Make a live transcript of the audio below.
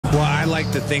Well, I like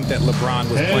to think that LeBron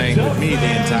was playing with me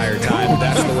the entire time.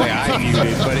 That's the way I viewed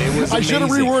it, but it was amazing. I should have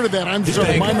reworded that. I'm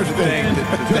sorry. My mistake.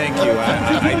 Thank you.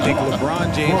 I think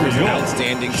LeBron James was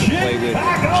outstanding to play with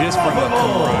just from a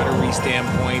camaraderie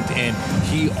standpoint, and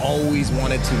he always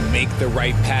wanted to make the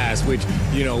right pass, which,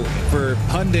 you know, for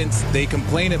pundits, they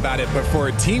complain about it, but for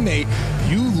a teammate,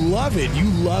 you love it. You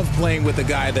love playing with a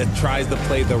guy that tries to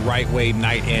play the right way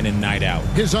night in and night out.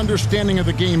 His understanding of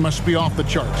the game must be off the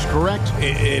charts, correct?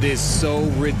 It is so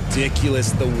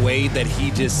ridiculous the way that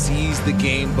he just sees the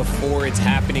game before it's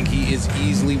happening. He is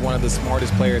easily one of the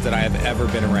smartest players that I have ever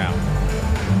been around.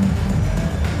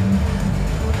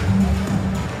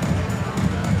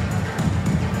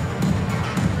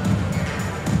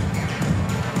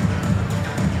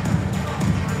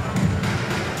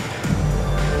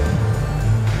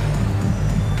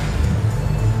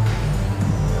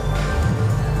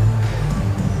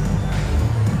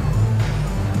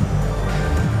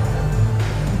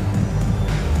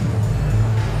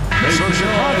 So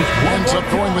Chicago ends up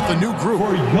going with the new group.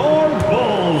 For your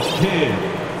Bulls, kid.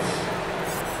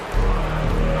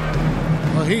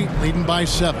 The Heat leading by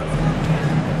 7.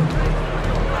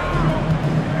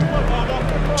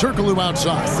 Turkoglu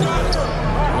outside.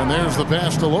 And there's the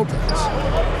pass to Lopez.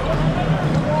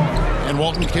 And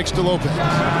Walton kicks to Lopez.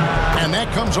 And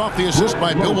that comes off the assist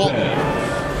by Bill Walton.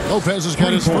 Lopez has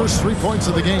got his first 3 points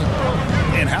of the game.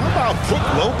 And how about Brook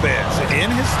Lopez?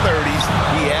 In his 30s,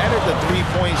 he added the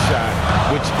three-point shot,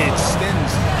 which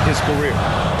extends his career.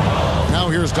 Now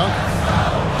here's Duncan.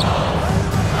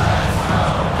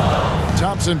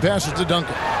 Thompson passes to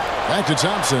Duncan. Back to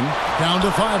Thompson. Down to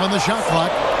 5 on the shot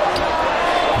clock.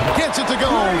 Gets it to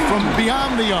go from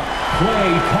beyond the arc.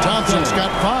 Thompson's got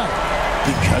 5.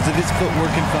 Because of his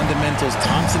footwork and fundamentals,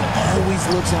 Thompson always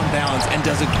looks on balance and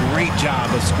does a great job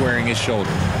of squaring his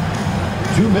shoulder.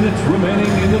 2 minutes remaining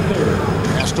in the third.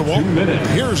 Pass to Walton. 2 minutes.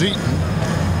 Here's Eaton.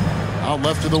 Out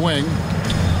left to the wing.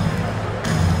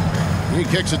 He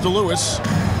kicks it to Lewis.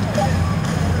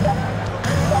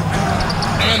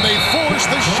 And they force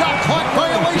the shot clock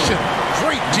violation.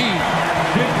 Great team.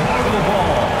 The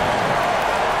ball.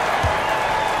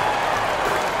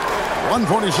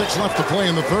 1:46 left to play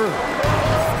in the third.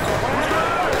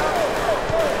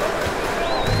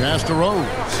 Pass to Rose.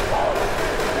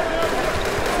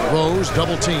 Rose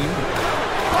double team.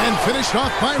 And finished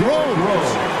off by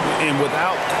Rose. And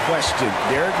without question,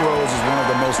 Derrick Rose is one of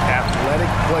the most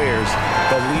athletic players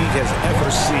the league has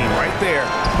ever seen. Right there,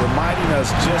 reminding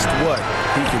us just what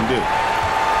he can do.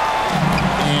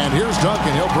 And here's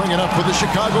Duncan. He'll bring it up for the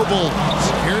Chicago Bulls.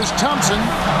 Here's Thompson.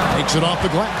 Takes it off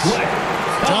the glass.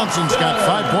 Thompson's got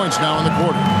 5 points now in the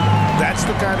quarter. That's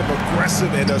the kind of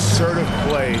aggressive and assertive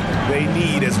play they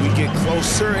need as we get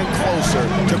closer and closer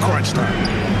to crunch time.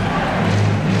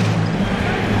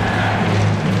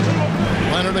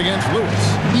 Leonard against Lewis.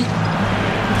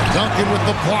 Duncan with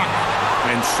the block.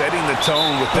 And setting the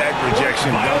tone with that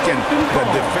rejection. Duncan, the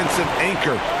defensive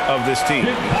anchor of this team.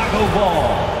 Chicago ball.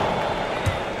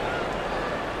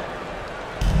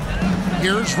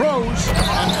 Here's Rose.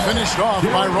 And finished off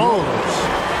by Rose.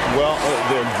 Well,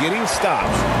 they're getting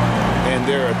stops, and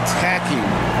they're attacking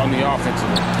on the offensive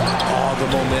end. All the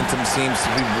momentum seems to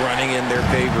be running in their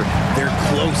favor. They're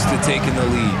close to taking the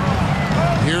lead.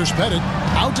 Here's Pettit.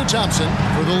 Out to Thompson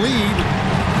for the lead.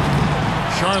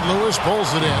 Shard Lewis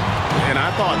pulls it in. And I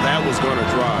thought that was going to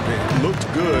drop. It looked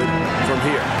good from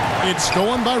here. It's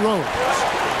stolen by Rose.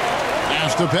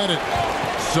 Pass to Pettit.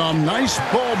 Some nice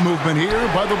ball movement here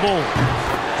by the Bulls.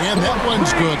 And that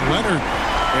one's good. Leonard.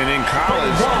 And in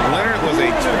college, Leonard was a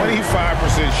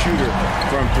 25% shooter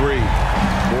from 3.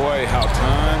 Boy, how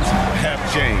times have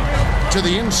changed. To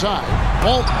the inside.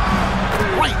 Walton.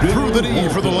 Right through the knee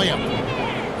for the layup.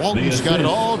 Walton's got it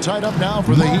all tied up now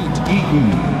for the Heat.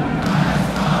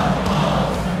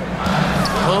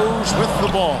 Rose with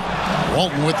the ball.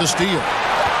 Walton with the steal.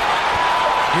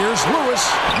 Here's Lewis.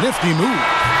 Nifty move.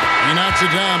 He knocks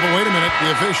it down, but wait a minute.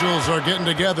 The officials are getting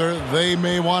together. They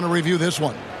may want to review this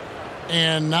one.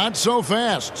 And not so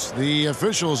fast. The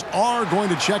officials are going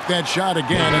to check that shot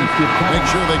again and make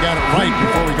sure they got it right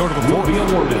before we go to the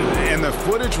fourth. And the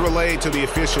footage relayed to the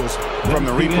officials from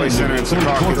the replay center in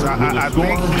Secaucus, I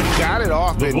think he got it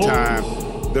off in time.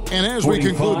 And as we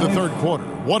conclude the third quarter,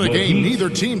 what a game. Neither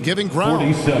team giving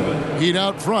ground. Heat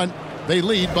out front. They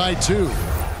lead by 2.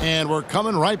 And we're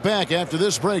coming right back after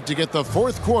this break to get the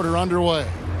fourth quarter underway.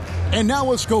 And now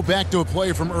let's go back to a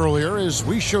play from earlier as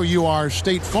we show you our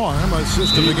State Farm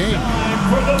assist of the game.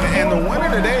 And the winner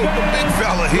today, the big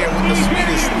fella here with the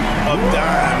sweetest of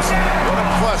dimes. What a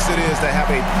plus it is to have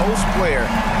a post player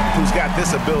who's got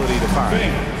this ability to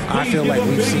find. I feel like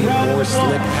we've seen more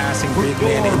slick passing big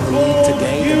men in the league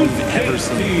today than we've ever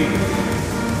seen.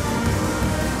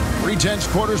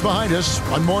 3/10 quarters behind us.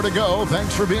 One more to go.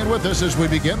 Thanks for being with us as we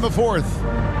begin the fourth.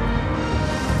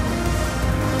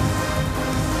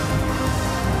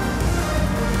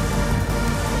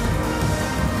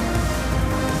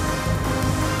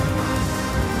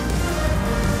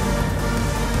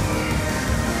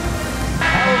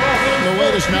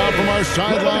 Now from our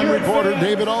sideline reporter,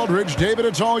 David Aldridge. David,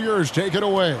 it's all yours. Take it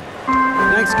away.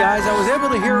 Thanks, guys. I was able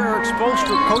to hear Eric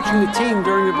Spoelstra coaching the team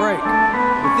during the break.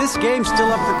 With this game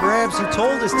still up for grabs, he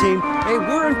told his team, hey,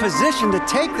 we're in position to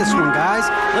take this one, guys.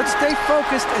 Let's stay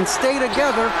focused and stay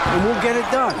together, and we'll get it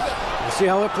done. We'll see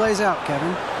how it plays out,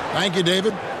 Kevin. Thank you,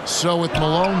 David. So with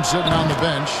Malone sitting on the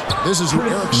bench, this is who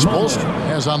Eric Spoelstra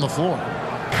has on the floor.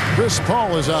 Chris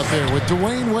Paul is out there with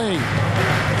Dwayne Wade.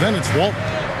 Then it's Walton.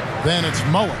 Then it's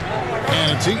Mullen,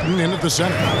 and it's Eaton in at the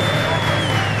center.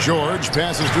 George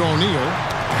passes to O'Neal.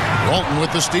 Walton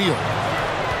with the steal.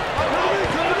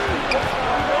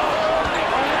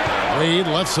 Wade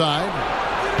left side.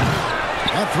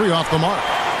 That three off the mark.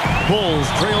 Bulls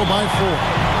trail by 4.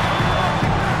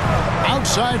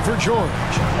 Outside for George.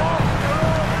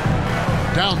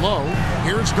 Down low,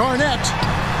 here's Garnett.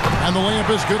 And the layup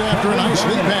is good after a nice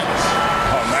lead pass.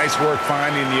 Nice work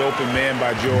finding the open man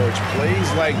by George.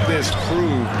 Plays like this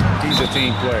prove he's a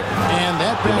team player. And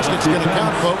that basket's going to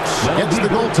count, folks. Gets the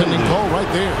goaltending call right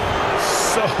there.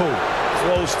 So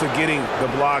close to getting the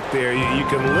block there. You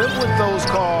can live with those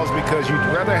calls because you'd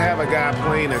rather have a guy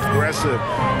playing aggressive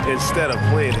instead of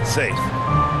playing it safe.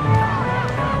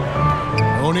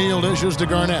 O'Neal dishes to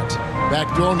Garnett. Back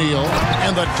to O'Neal,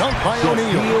 and the dunk by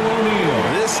O'Neal.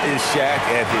 This is Shaq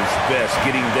at his best,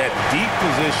 getting that deep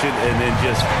position and then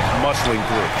just muscling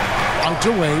through. Out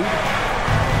to Wade.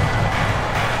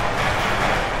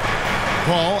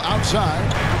 Paul outside.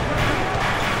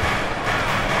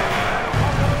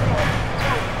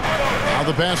 Now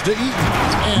the pass to Eaton,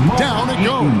 and down it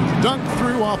goes. Dunk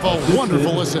through off a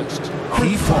wonderful assist.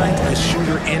 He finds a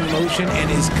shooter in motion and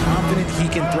is confident he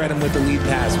can thread him with the lead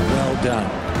pass. Well done.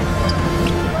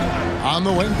 On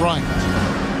the wing, Bryant.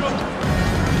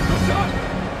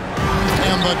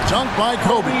 And the dunk by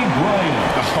Kobe.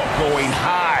 Oh, going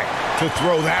high to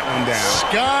throw that one down.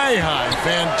 Sky high.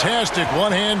 Fantastic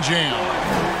one-hand jam.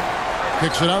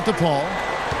 Kicks it out to Paul.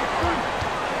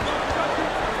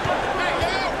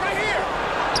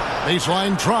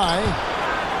 Baseline try.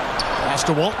 Pass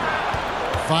to Walton.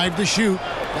 5 to shoot.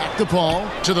 Back to Paul.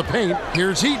 To the paint.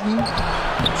 Here's Eaton.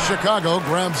 Chicago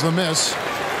grabs the miss.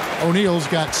 O'Neal's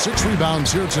got 6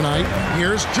 rebounds here tonight.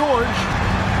 Here's George.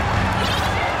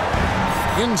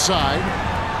 Inside.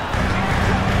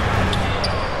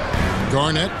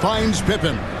 Garnett finds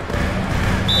Pippen.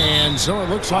 And so it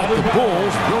looks like the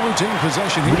Bulls will retain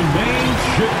possession here. Remains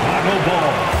Chicago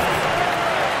ball.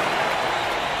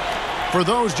 For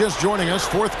those just joining us,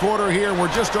 fourth quarter here. We're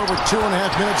just over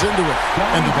 2.5 minutes into it.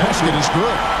 And the basket is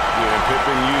good. Yeah,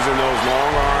 Pippen using those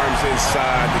long arms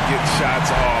inside to get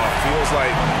shots off. Feels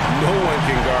like no one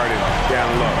can guard him down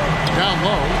low. Down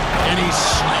low, and he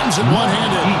slams it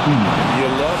one-handed. You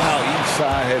love how each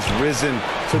side has risen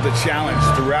to the challenge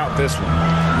throughout this one.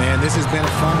 Man, this has been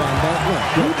a fun one. But look,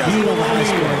 who doesn't love a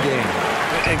high-scoring game?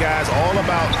 And guys, all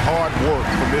about hard work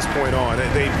from this point on.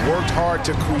 They've worked hard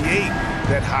to create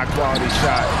that high-quality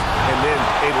shot and then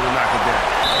able to knock it down.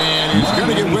 And he's going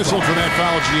to get whistled for that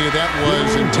foul, G. That was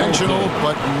intentional,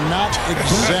 but not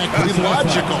exactly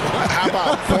logical. How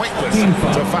about pointless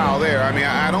to foul there? I mean,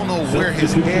 I don't know where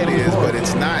his head is, but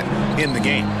it's not in the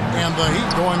game. And the Heat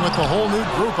going with the whole new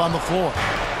group on the floor.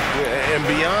 And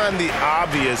beyond the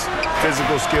obvious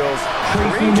physical skills,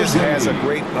 Kareem just has a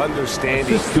great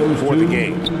understanding for the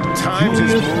game. Times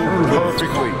his move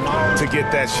perfectly to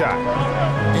get that shot.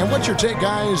 And what's your take,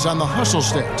 guys, on the hustle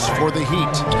stats for the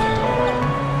Heat?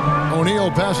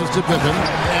 O'Neal passes to Pippen,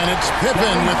 and it's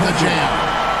Pippen with the jam.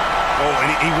 Oh,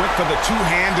 and he went for the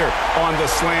two-hander on the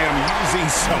slam, using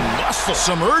some muscle.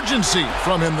 Some urgency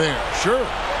from him there, sure.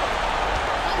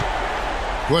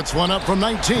 Puts one up from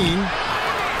 19.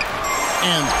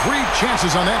 And 3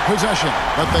 chances on that possession,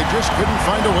 but they just couldn't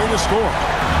find a way to score.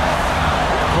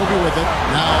 Kobe with it.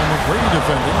 Now McGrady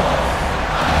defending.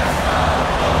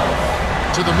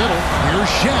 To the middle.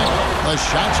 Here's Shaq. The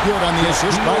shot's good on the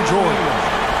assist by George.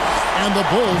 And the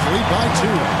Bulls lead by 2.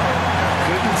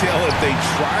 Couldn't tell if they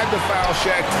tried to foul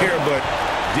Shaq there, but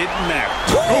didn't matter.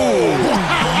 Oh,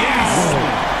 yes!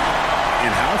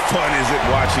 And how fun is it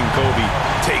watching Kobe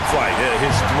take flight?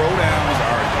 His throwdowns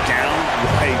are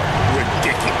downright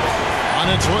ridiculous. On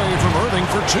its way from Irving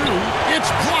for two. It's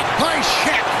blocked by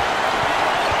Shaq.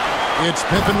 It's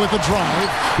Pippen with the drive.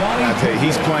 I tell you,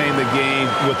 he's playing the game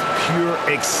with pure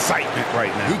excitement right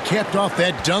now. He capped off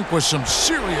that dunk with some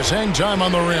serious hang time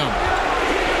on the rim.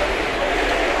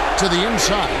 To the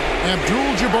inside,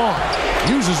 Abdul-Jabbar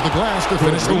uses the glass to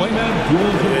finish the layup.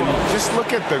 And just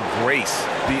look at the grace,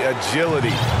 the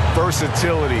agility,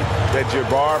 versatility that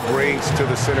Jabbar brings to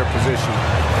the center position.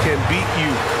 Can beat you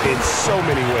in so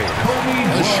many ways.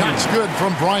 The shot's good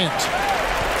from Bryant.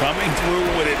 Coming through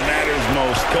when it matters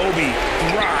most. Kobe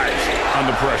thrives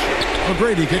under pressure.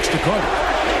 O'Grady kicks to Carter.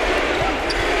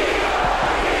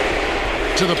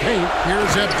 To the paint.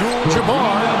 Here's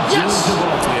Abdul-Jabbar. Yes!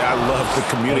 Yeah, I love the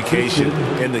communication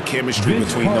and the chemistry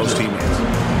between those teammates.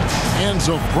 And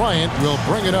so Bryant will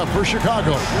bring it up for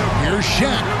Chicago. Here's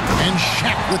Shaq. And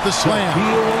Shaq with the slam.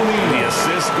 The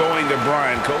assist going to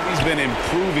Bryant. Kobe's been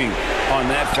improving on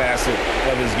that facet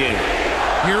of his game.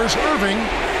 Here's Irving.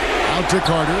 Out to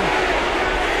Carter.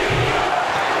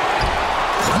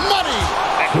 Money!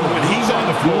 When he's on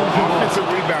the floor, offensive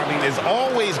rebounding is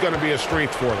always going to be a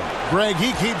strength for them. Greg,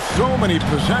 he keeps so many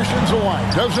possessions alive,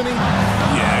 doesn't he?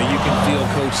 Yeah, you can feel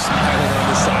Coach smiling on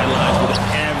the sidelines with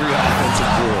every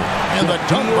offensive board. And the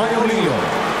dunk by O'Neal.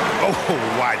 Oh,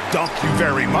 I dunk you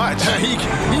very much. He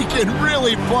can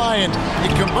really fly, and you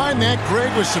combine that,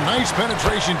 Greg, with some nice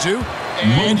penetration, too,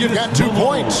 and you've got 2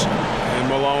 points. And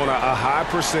Malone, a high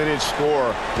percentage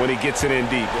scorer when he gets it in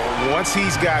deep. Once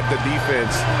he's got the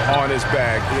defense on his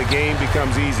back, the game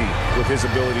becomes easy with his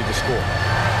ability to score.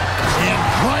 And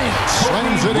Bryant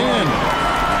slams it in.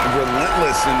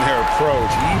 Relentless in their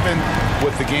approach, even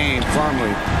with the game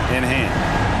firmly in hand.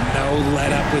 No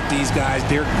let up with these guys.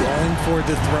 They're going for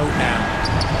the throat now.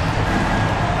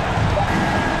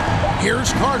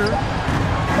 Here's Carter.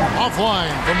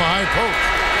 Offline from the high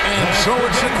post. And so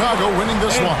it's Chicago winning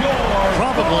this one.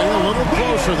 Probably a little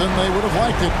closer than they would have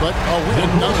liked it, but a win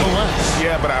nonetheless.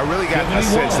 Yeah, but I really got a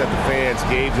sense that the fans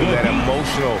gave them that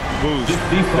emotional boost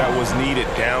that was needed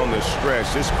down the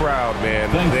stretch. This crowd, man,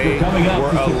 they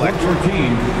were electric.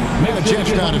 A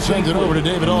chance now to send it over to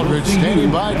David Aldridge,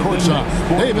 standing by courtside.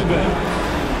 David.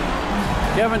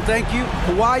 Kevin, thank you.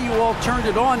 Kawhi, you all turned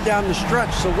it on down the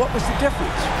stretch, so what was the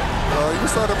difference? You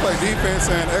started to play defense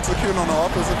and executing on the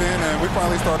offensive end, and we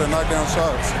finally started to knock down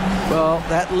shots. Well,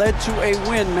 that led to a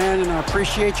win, man, and I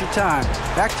appreciate your time.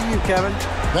 Back to you, Kevin.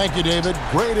 Thank you, David.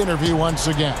 Great interview once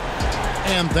again.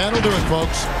 And that'll do it,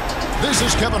 folks. This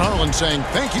is Kevin Harlan saying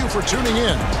thank you for tuning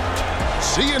in.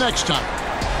 See you next time.